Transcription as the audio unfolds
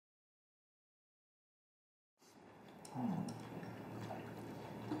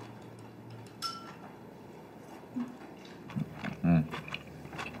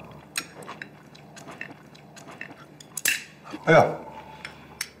哎呀，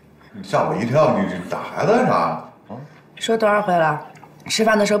你吓我一跳！你打孩子干啥？啊？说多少回了，吃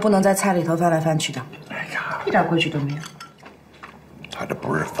饭的时候不能在菜里头翻来翻去的。哎呀，一点规矩都没有。他这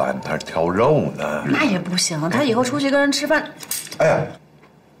不是翻，他是挑肉呢。那也不行，他以后出去跟人吃饭，哎呀，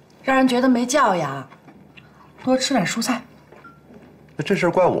让人觉得没教养。多吃点蔬菜。那这事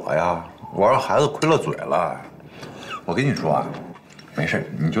怪我呀！我让孩子亏了嘴了。我跟你说啊，没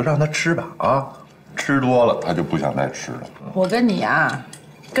事，你就让他吃吧啊。吃多了，他就不想再吃了。我跟你啊，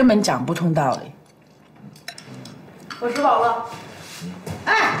根本讲不通道理。我吃饱了。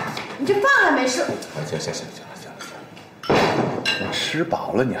哎，你这饭还没吃。行了，吃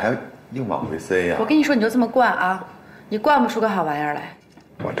饱了你还硬往回塞呀？我跟你说，你就这么惯啊，你惯不出个好玩意儿来。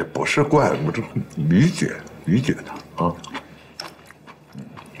我这不是惯，我这理解他啊。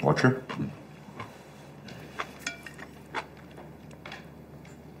我吃。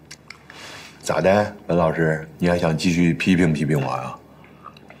咋的，文老师？你还想继续批评我呀？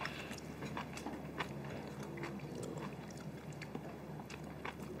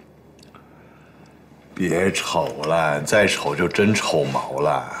别瞅了，再瞅就真抽毛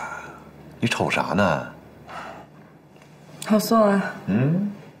了。你瞅啥呢？好送啊！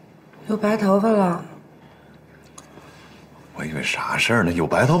有白头发了。我以为啥事儿呢？有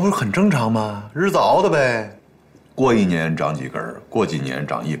白头发不是很正常吗？日子熬的呗，过1年长几根，过几年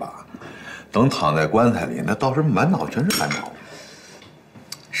长1把。等躺在棺材里，那到时候满脑全是白毛。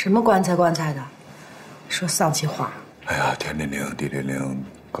什么棺材的，说丧气话。哎呀，天灵灵，地灵灵，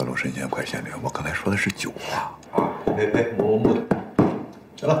各路神仙快显灵！我刚才说的是酒话啊！别，磨磨的。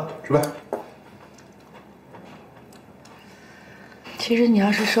行了，吃饭。其实你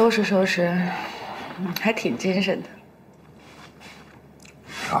要是收拾，还挺精神的。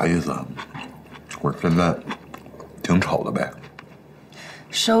啥意思啊？我现在挺丑的呗。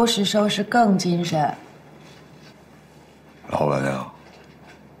收拾更精神。老文呀，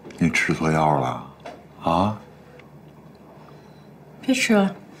你吃错药了啊？别吃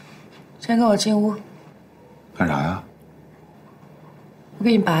了，先跟我进屋。干啥呀？我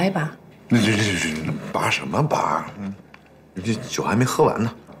给你拔一拔。这拔什么拔？你这酒还没喝完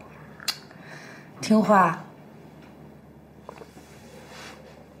呢。听话。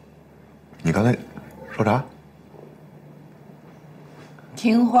你刚才说啥？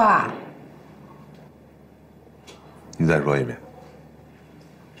听话。你再说一遍。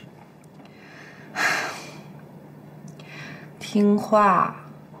听话。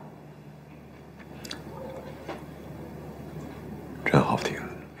真好听。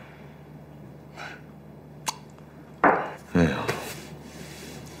哎呀，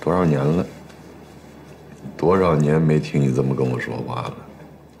多少年了？多少年没听你这么跟我说话了？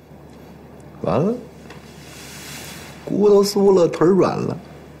完了，骨头酥了，腿软了，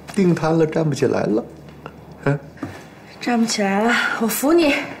病瘫了，站不起来了。站不起来了，我扶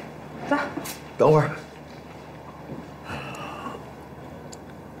你。走。等会儿。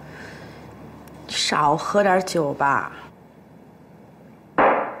少喝点酒吧。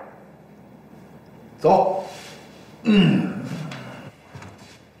走。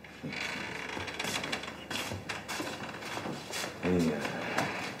哎呀，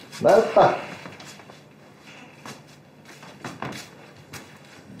来吧。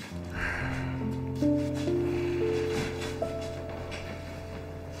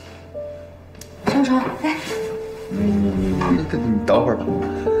上床，来。你等会儿吧。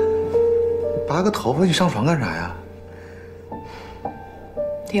拔个头发，你上床干啥呀？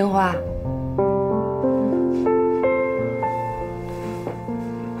听话。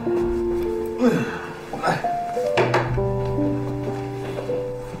来。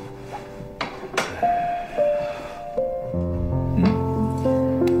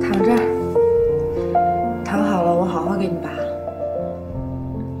躺这儿。躺好了，我好好给你拔。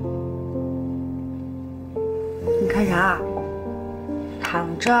你看啥？躺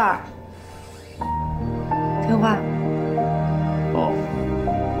这儿。听话。哦。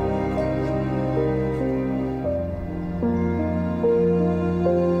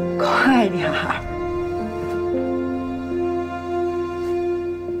快点儿。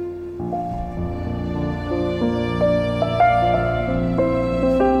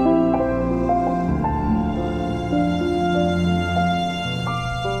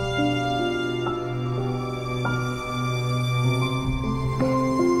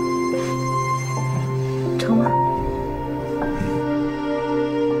成吗？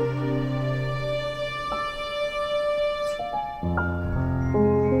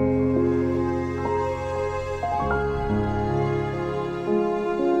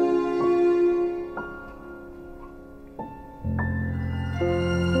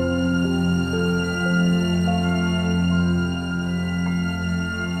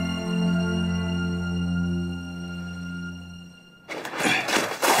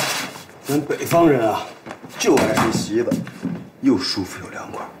咱北方人啊，就爱睡席子，又舒服又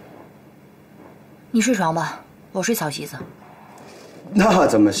凉快。你睡床吧，我睡草席子。那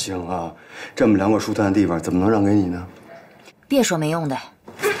怎么行啊？这么凉快舒坦的地方，怎么能让给你呢？别说没用的。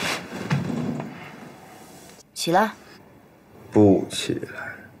起来。不起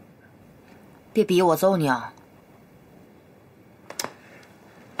来。别逼我揍你啊！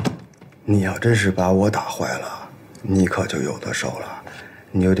你要真是把我打坏了，你可就有的受了。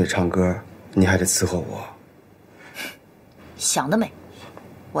你又得唱歌，你还得伺候我。想得美，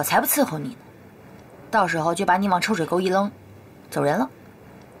我才不伺候你呢。到时候就把你往臭水沟一扔，走人了。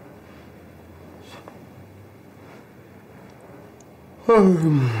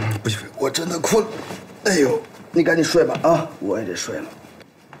不行，我真的困。哎呦，你赶紧睡吧啊，我也得睡了。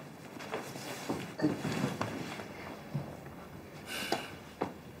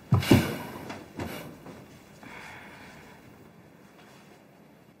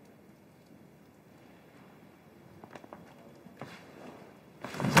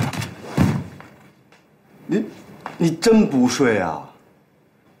你真不睡啊？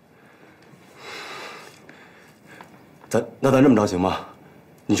咱这么着行吗？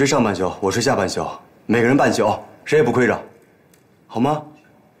你睡上半宿，我睡下半宿，每个人半宿，谁也不亏着，好吗？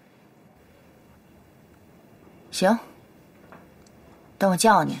行，等我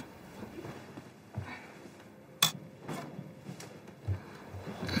叫你。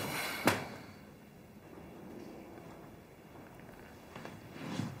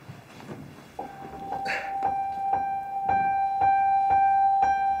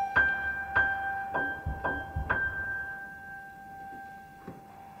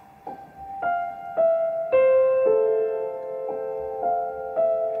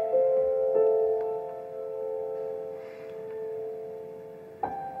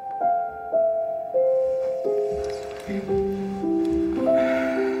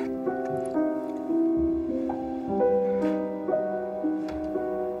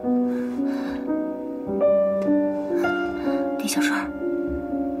低小声，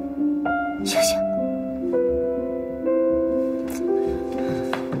醒醒。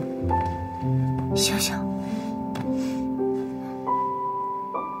醒醒。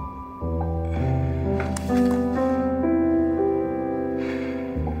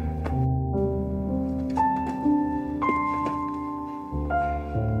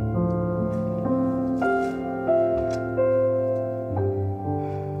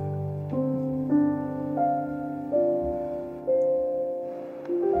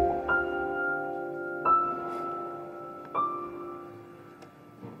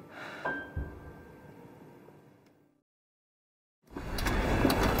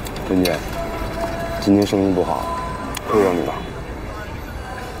文姐，今天生意不好，亏着你了。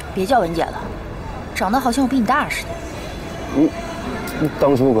别叫文姐了，长得好像我比你大似的。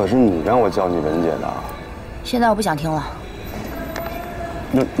当初可是你让我叫你文姐的。现在我不想听了。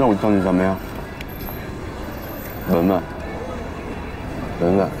那我叫你什么呀？文文。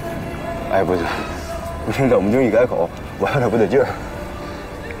文文。哎，不行，不是冷不丁一改口，我有点不得劲儿。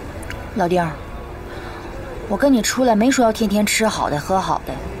老丁，我跟你出来没说要天天吃好的喝好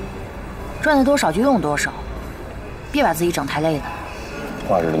的，赚的多少就用多少，别把自己整太累了。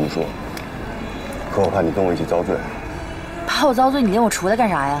话是这么说，可我怕你跟我一起遭罪。怕我遭罪，你领我出来干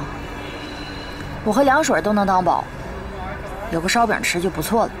啥呀？我和凉水都能当宝，有个烧饼吃就不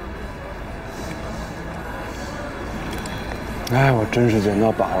错了。哎，我真是捡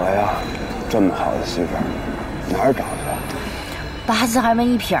到宝了呀！这么好的媳妇儿，哪儿找的？八字还没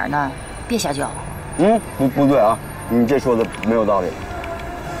一撇呢，别瞎叫。不对啊，你这说的没有道理。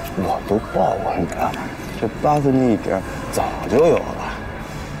我都报过你了，这八字那一撇早就有了。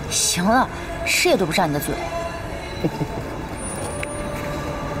行了，谁也都不占你的嘴。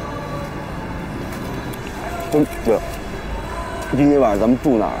对了，今天晚上咱们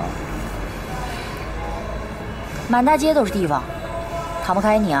住哪儿啊？满大街都是地方，扛不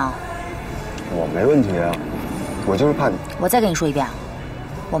开你啊？我没问题啊，我就是怕你。我再跟你说一遍，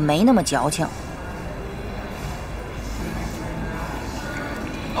我没那么矫情。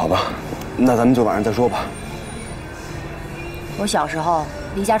好吧，那咱们就晚上再说吧。我小时候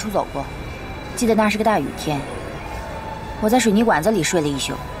离家出走过，记得那是个大雨天，我在水泥管子里睡了一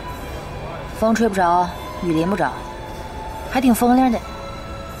宿，风吹不着，雨淋不着，还挺风凉的。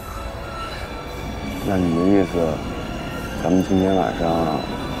那你的意思，咱们今天晚上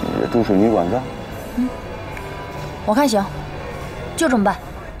也住水泥管子？我看行，就这么办。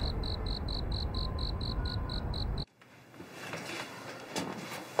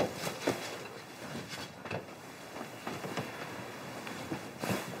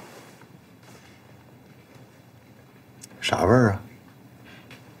啥味儿啊？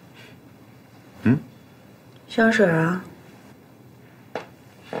香水啊？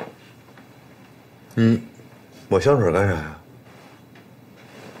抹香水干啥呀？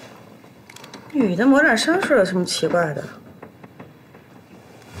女的抹点香水有什么奇怪的？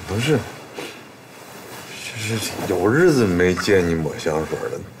不是，是有日子没见你抹香水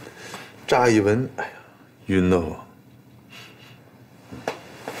了，乍一闻，哎呀，晕得慌。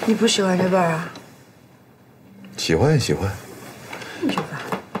你不喜欢这味儿啊？喜欢喜欢。你去吧。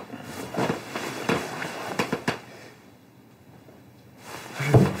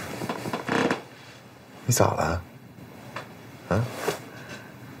你咋了？啊？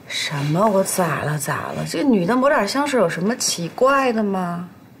什么？我咋了？咋了？这个女的抹点香水有什么奇怪的吗？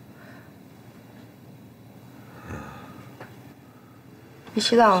你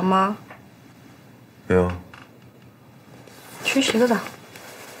洗澡了吗？没有。去洗个澡。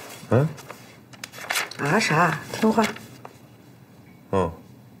嗯。啊啥？听话。嗯。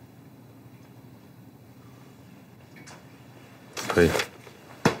可以。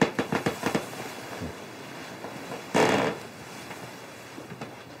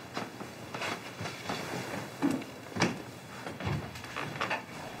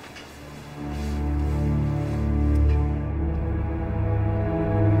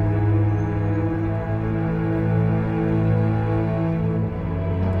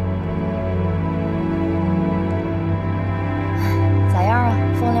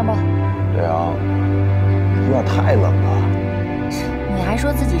太冷了。你还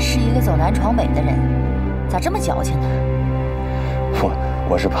说自己是一个走南闯北的人，咋这么矫情呢？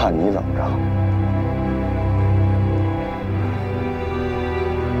我是怕你冷着。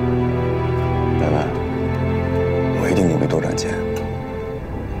白白，我一定努力多赚钱。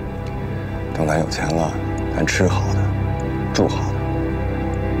等咱有钱了，咱吃好的，住好的，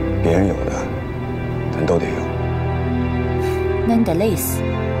别人有的，咱都得有。那你得累死。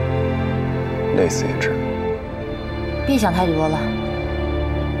累死也值。别想太多了，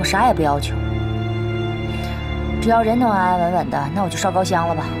我啥也不要求，只要人能安安稳稳的，那我就烧高香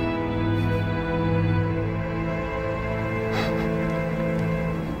了吧。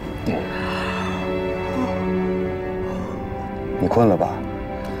你困了吧？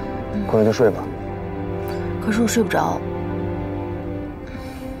困了就睡吧。可是我睡不着。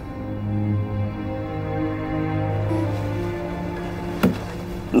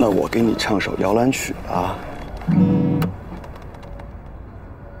那我给你唱首摇篮曲吧。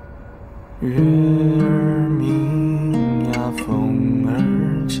月儿明呀，风儿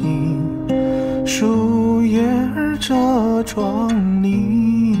轻，树叶儿遮窗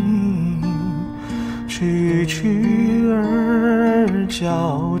棂，蛐蛐儿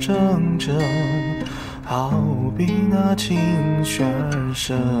叫铮铮，好比那清雪儿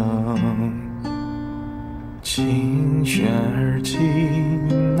声。清雪儿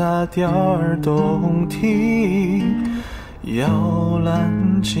轻，那调儿动听，摇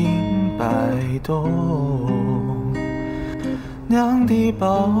篮金摆动。娘的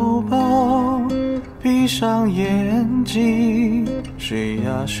宝宝，闭上眼睛，睡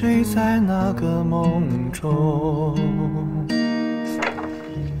呀睡在那个梦中。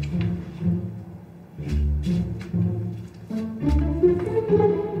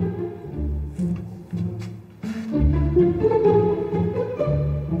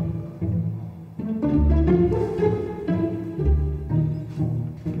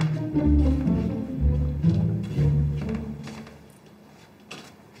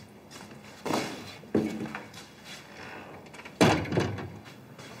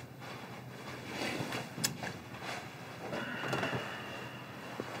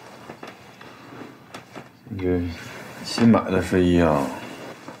你这新买的睡衣啊？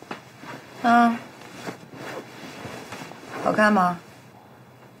啊，好看吗？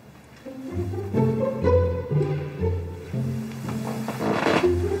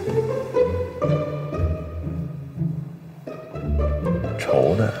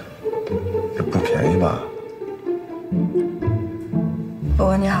绸的，也不便宜吧？我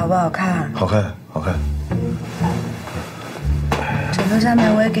问你好不好看？好看，好看。枕头下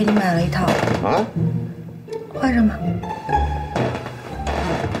面我也给你买了一套。啊？换上吧。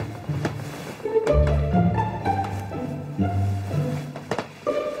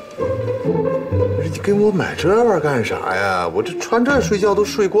你给我买这玩意儿干啥呀？我这穿这睡觉都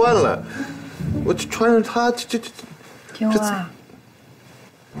睡惯了，我这穿上它这。听话。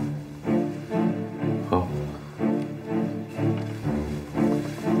好。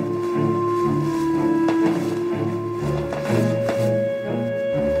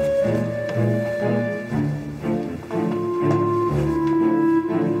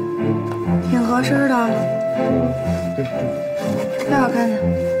挺合适的。挺好看的。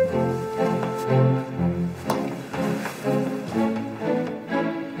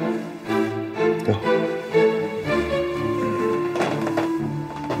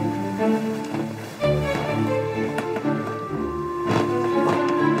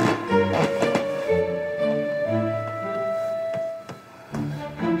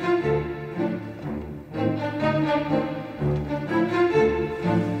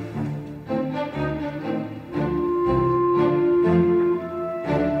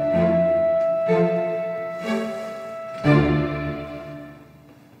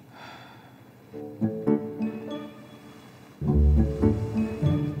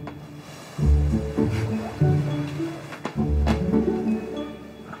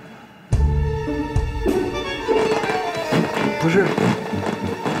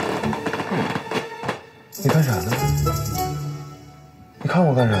看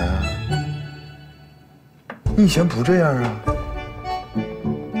我干啥呀？你以前不这样啊？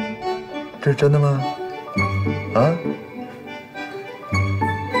这是真的吗？啊？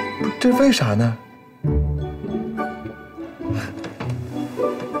不，这为啥呢？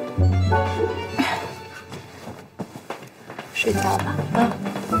睡觉吧，啊。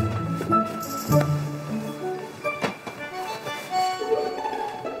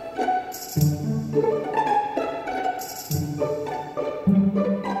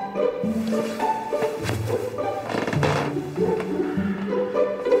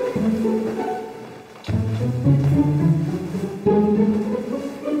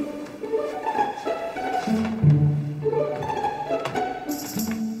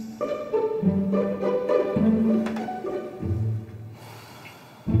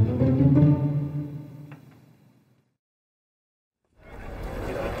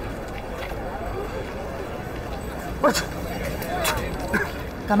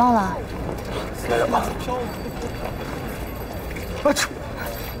感冒了？没有。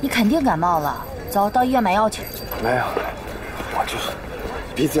你肯定感冒了，走到医院买药去。没有，我就是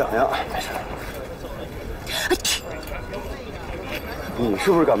鼻子痒痒，没事。你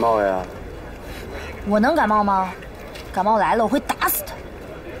是不是感冒呀？我能感冒吗？感冒来了我会打死他。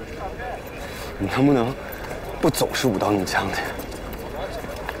你能不能不总是舞刀弄枪的？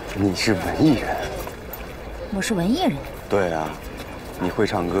你是文艺人。我是文艺人。对啊。你会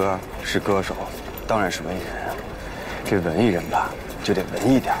唱歌，是歌手，当然是文艺人啊。这文艺人吧，就得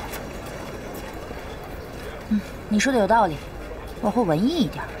文艺点。你说的有道理，我会文艺一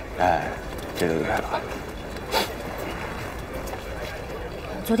点。哎，这就对了。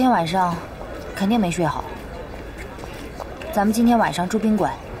昨天晚上肯定没睡好。咱们今天晚上住宾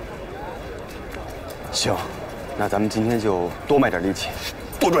馆。行，那咱们今天就多卖点力气，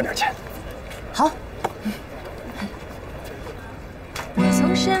多赚点钱。好。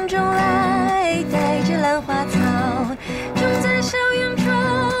从山中来，带着兰花草，种在校园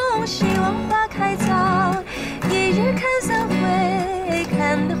中，希望花开早。一日看三回，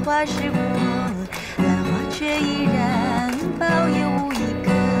看的花是我，兰花却依然苞也无一个。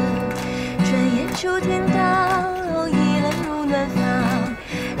转眼秋天到，已冷入暖房，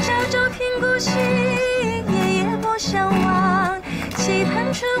朝朝频顾惜，夜夜不相忘。期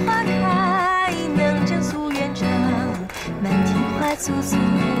盼春花开，能将夙愿偿。满庭花簇簇，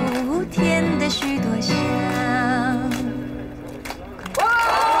添得许多香。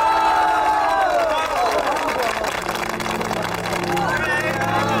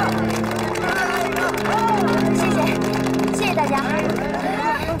谢谢大家。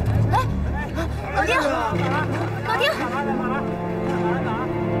哎，搞定，搞定。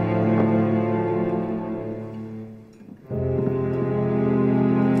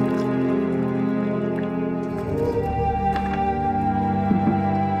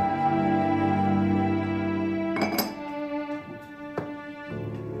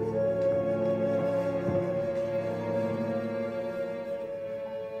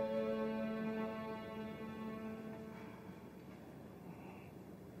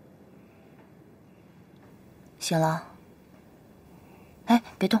醒了？哎，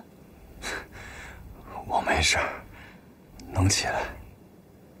别动。我没事，能起来。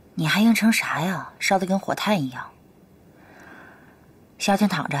你还硬撑啥呀？烧得跟火炭一样。夏天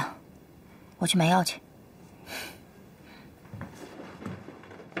躺着，我去买药去。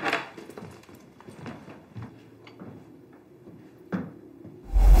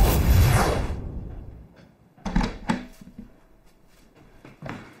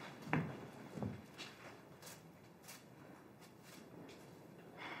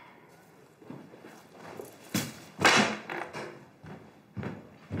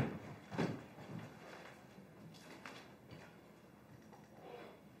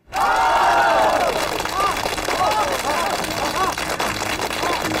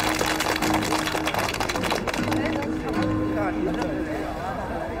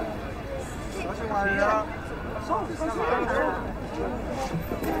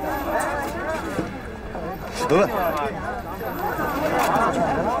等等。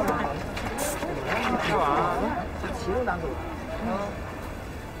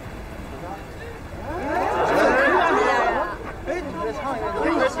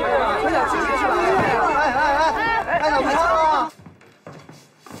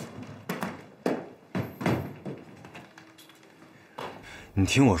你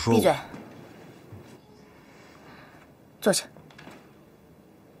听我说。闭嘴。坐下。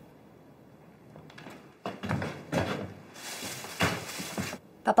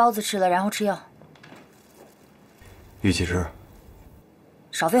把包子吃了，然后吃药。一起吃。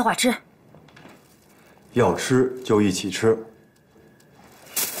少废话，吃。要吃就一起吃。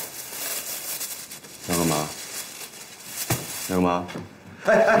干嘛？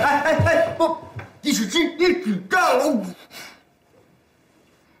不，你是炸了！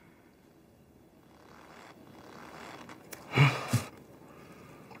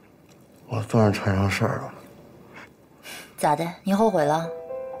我算是摊上事儿了。咋的？你后悔了？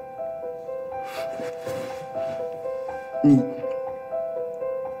你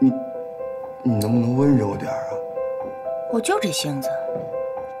能不能温柔点啊？我就这性子，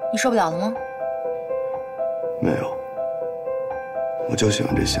你受不了了吗？没有，我就喜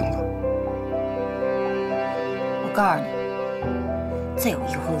欢这性子。我告诉你，再有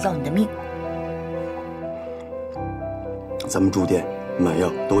一回我要你的命。咱们住店、买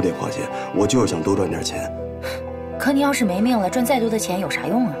药都得花钱，我就是想多赚点钱。可你要是没命了，赚再多的钱有啥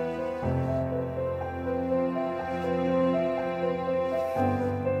用啊？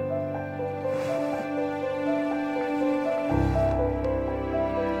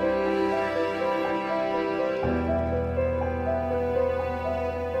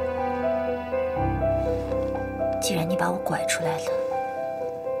既然你把我拐出来了，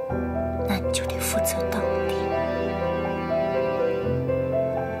那你就得负责到底。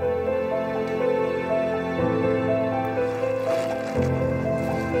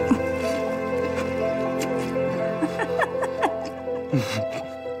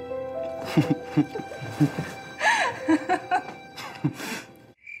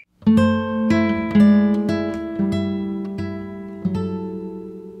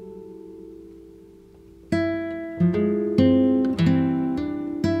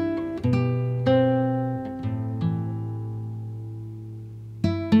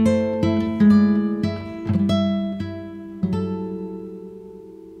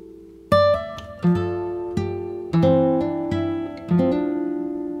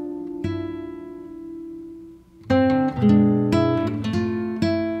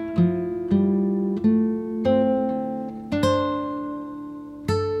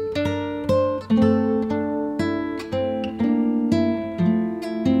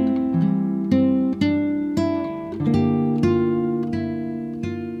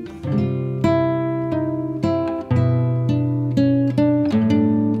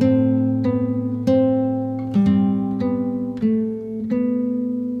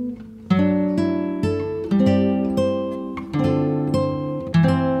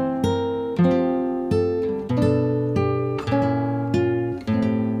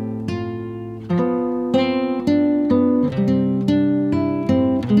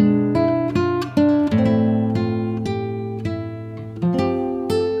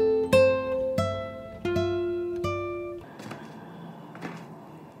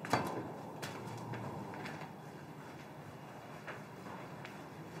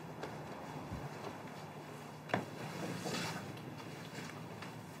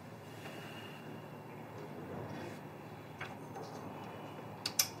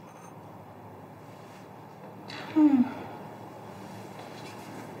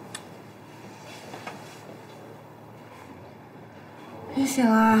别醒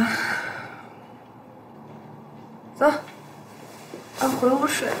了，走，回屋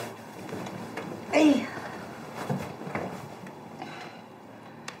睡。哎呀，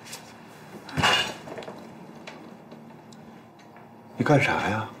你干啥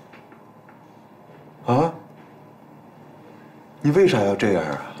呀？啊？你为啥要这样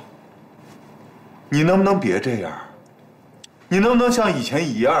啊？你能不能别这样？你能不能像以前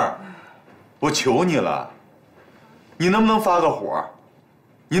一样？我求你了，你能不能发个火？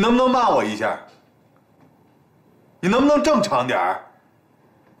你能不能骂我一下？你能不能正常点儿？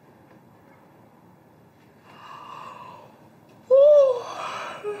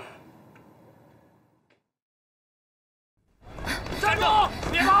站住！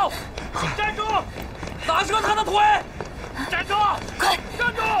别跑！站住！打折他的腿！站住！快！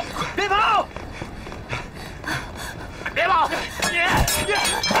站住！别跑！别跑！你！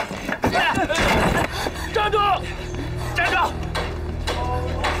站住！站住！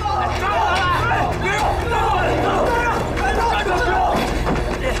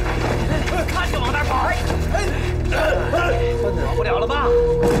看着往那儿跑！跑不了了吧？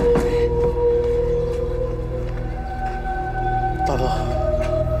大哥，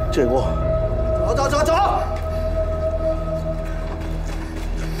借过。走！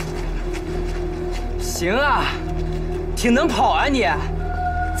行啊，挺能跑啊你！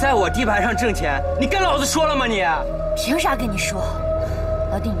在我地盘上挣钱，你跟老子说了吗你？凭啥跟你说？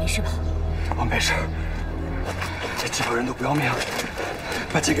老弟，你没事吧？我没事。这几拨人都不要命，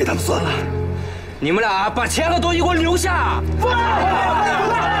把钱给他们算了。你们俩把钱和东西给我留下！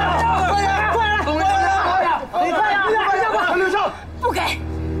不给，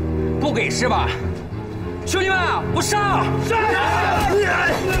不给是吧？兄弟们，我上！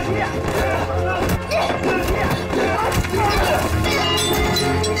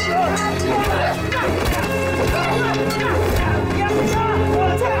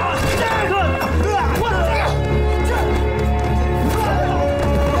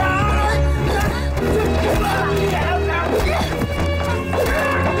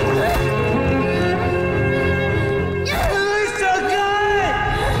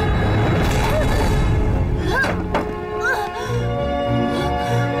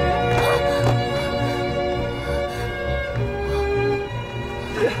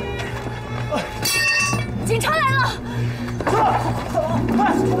警察来了！快走！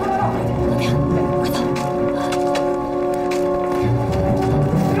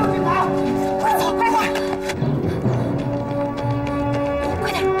让警察！快走！快点！快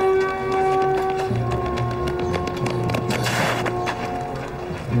点！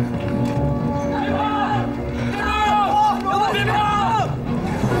别跑！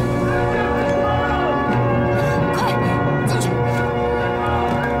快进去！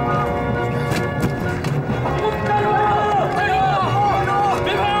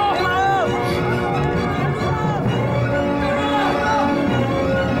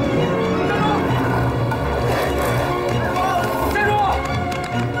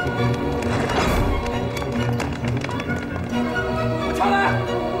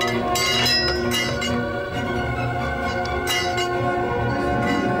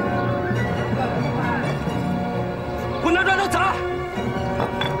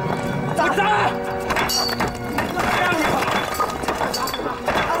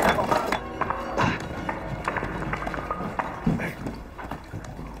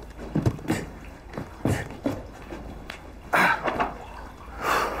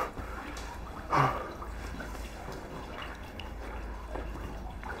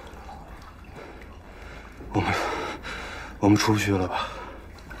我们出不去了吧？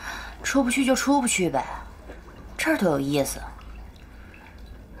出不去就出不去呗，这儿多有意思。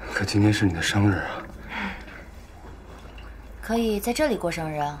可今天是你的生日啊！可以在这里过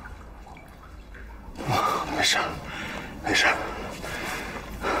生日啊？没事，没事。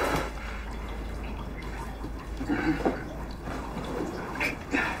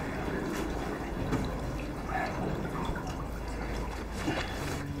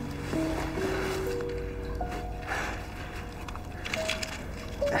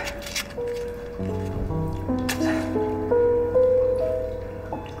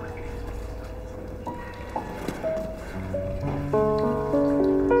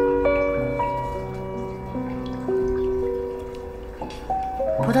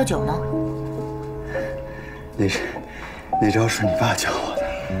葡萄酒呢？那招是你爸教我的。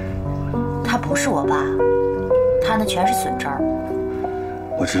他不是我爸，他那全是损招。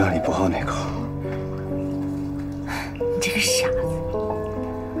我知道你不好那口。你这个傻子！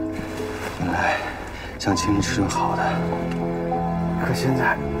本来想请你吃顿好的，可现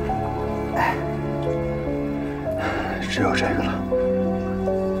在，只有这个了。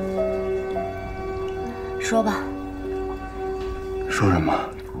说吧。说什么？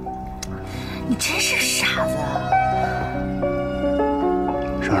你真是个傻子啊！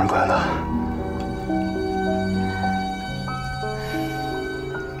生日快乐！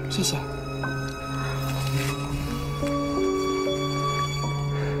谢谢。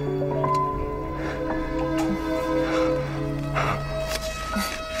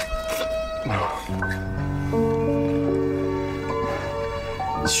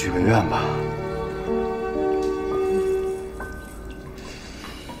你许个愿吧。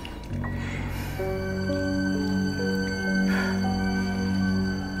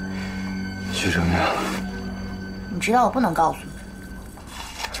许什么呀？你知道我不能告诉你。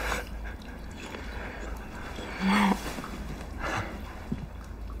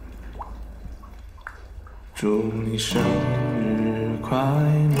祝你生日快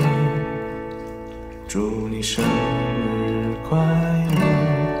乐，祝你生日快乐，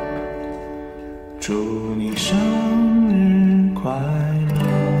祝你生日快乐，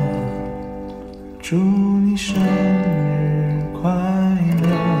祝你生日快乐，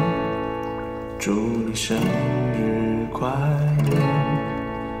祝你生日快乐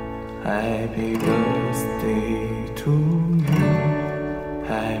 ，Happy birthday to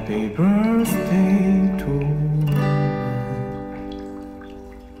you。Happy birthday to you，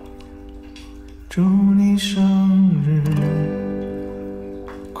 祝你生日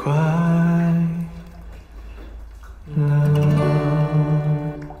快乐！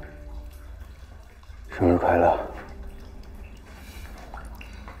生日快乐！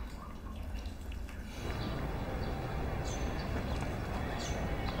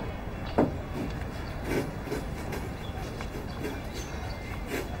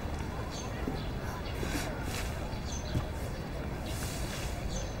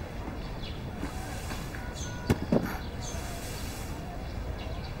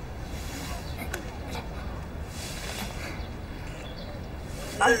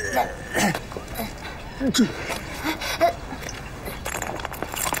这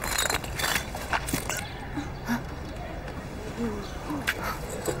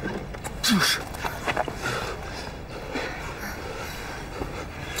是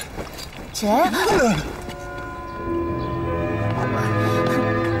起来呀！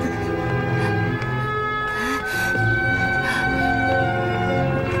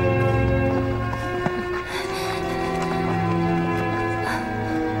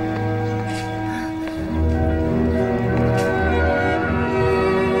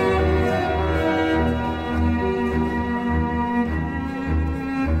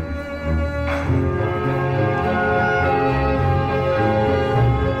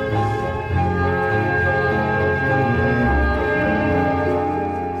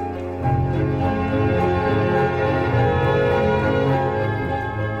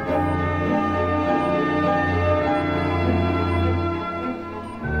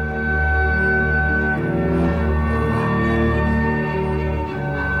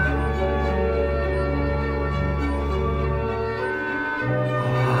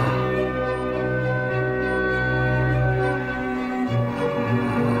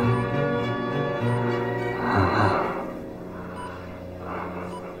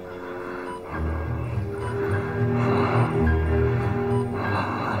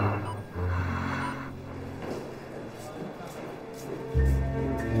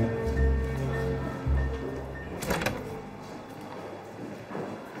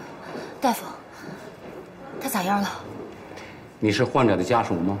大夫，他咋样了？你是患者的家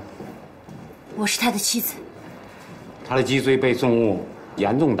属吗？我是他的妻子。他的脊椎被重物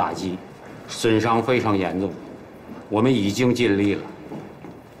严重打击，损伤非常严重，我们已经尽力了。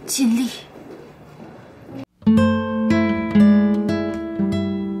尽力。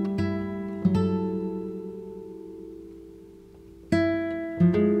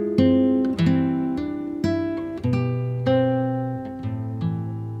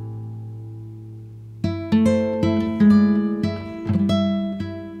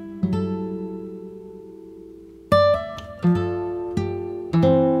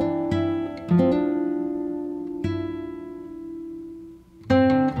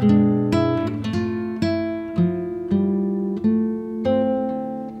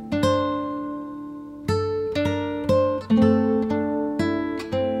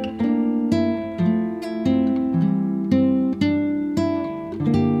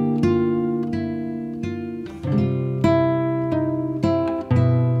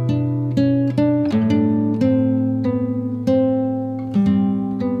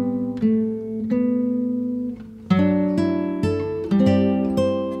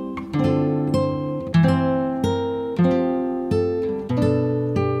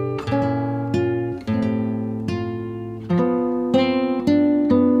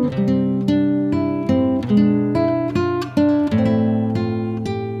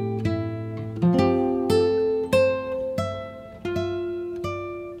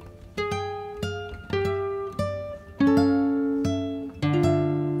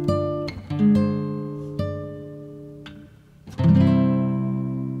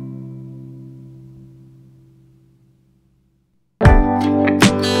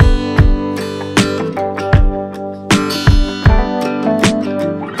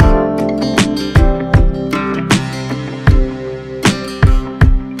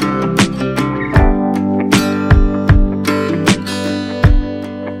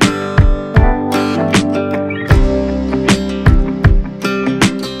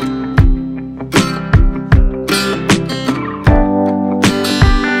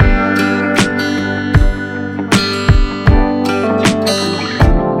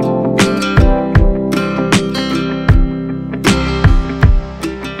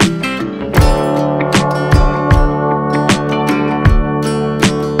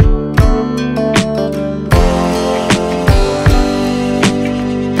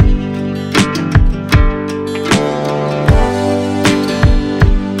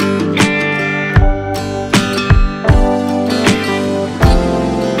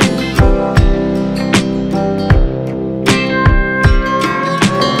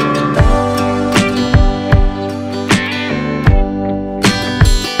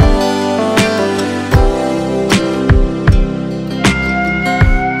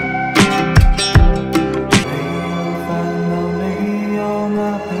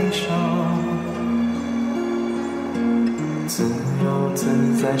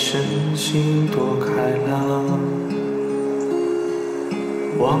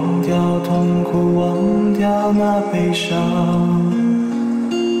忘掉痛苦，忘掉那悲伤，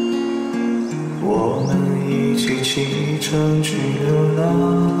我们一起启程城去流浪。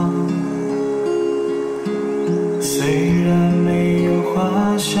虽然没有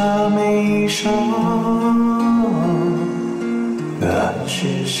华厦美裳，但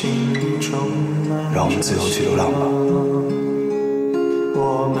是心里充满。让我们自由去流浪吧。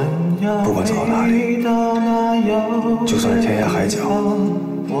不管走到哪里，就算是天涯海角，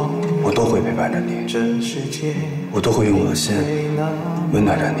我都会陪伴着你，我都会用我的心温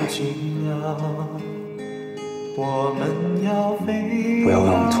暖着你。不要问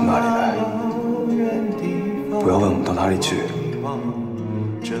我们从哪里来，不要问我们到哪里去，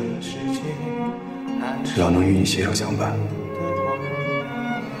只要能与你携手相伴，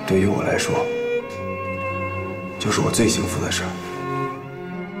对于我来说，就是我最幸福的事儿。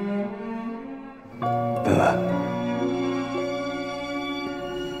文文，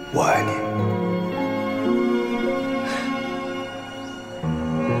我爱你。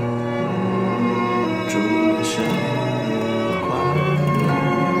祝你生日快乐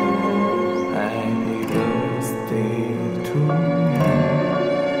 ，Happy birthday to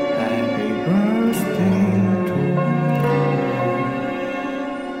you，Happy birthday to you，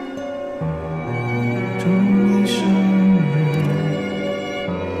 祝你生日。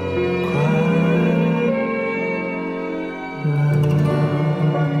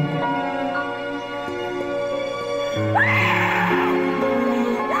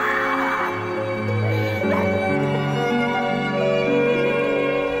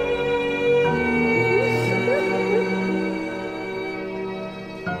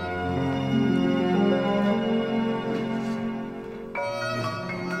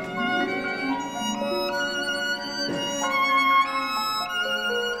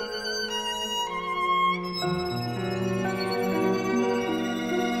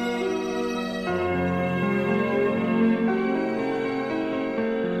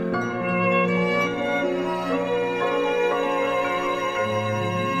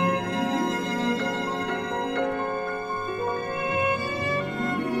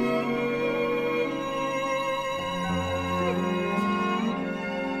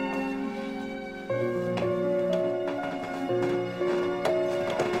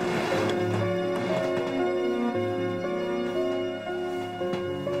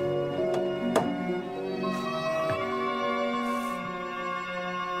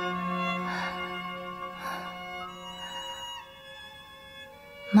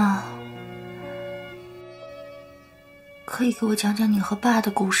妈，可以给我讲讲你和爸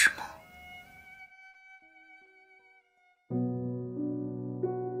的故事吗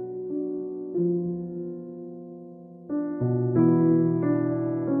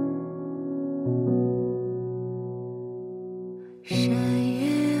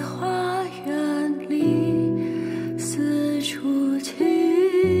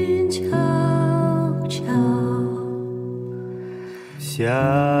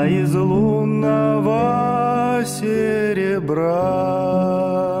？Вся из лунного серебра.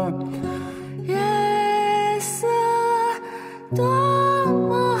 Если多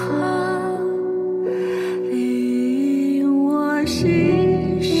么好，令我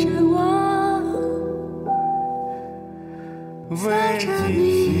心失望，在这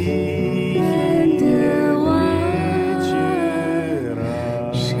迷人的晚上。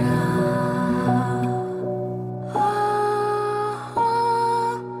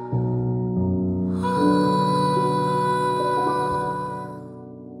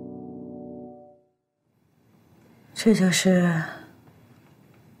这就是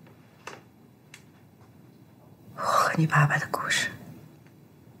我和你爸爸的故事。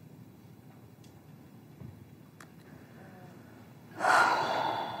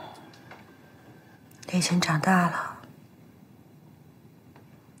你已经长大了，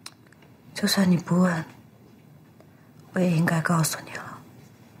就算你不问，我也应该告诉你了。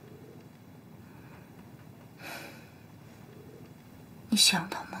你想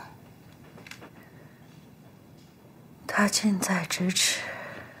他吗？他近在咫尺，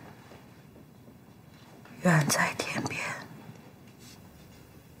远在天边。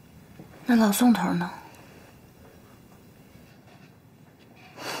那老宋头呢？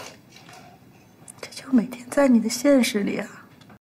这就每天在你的现实里啊。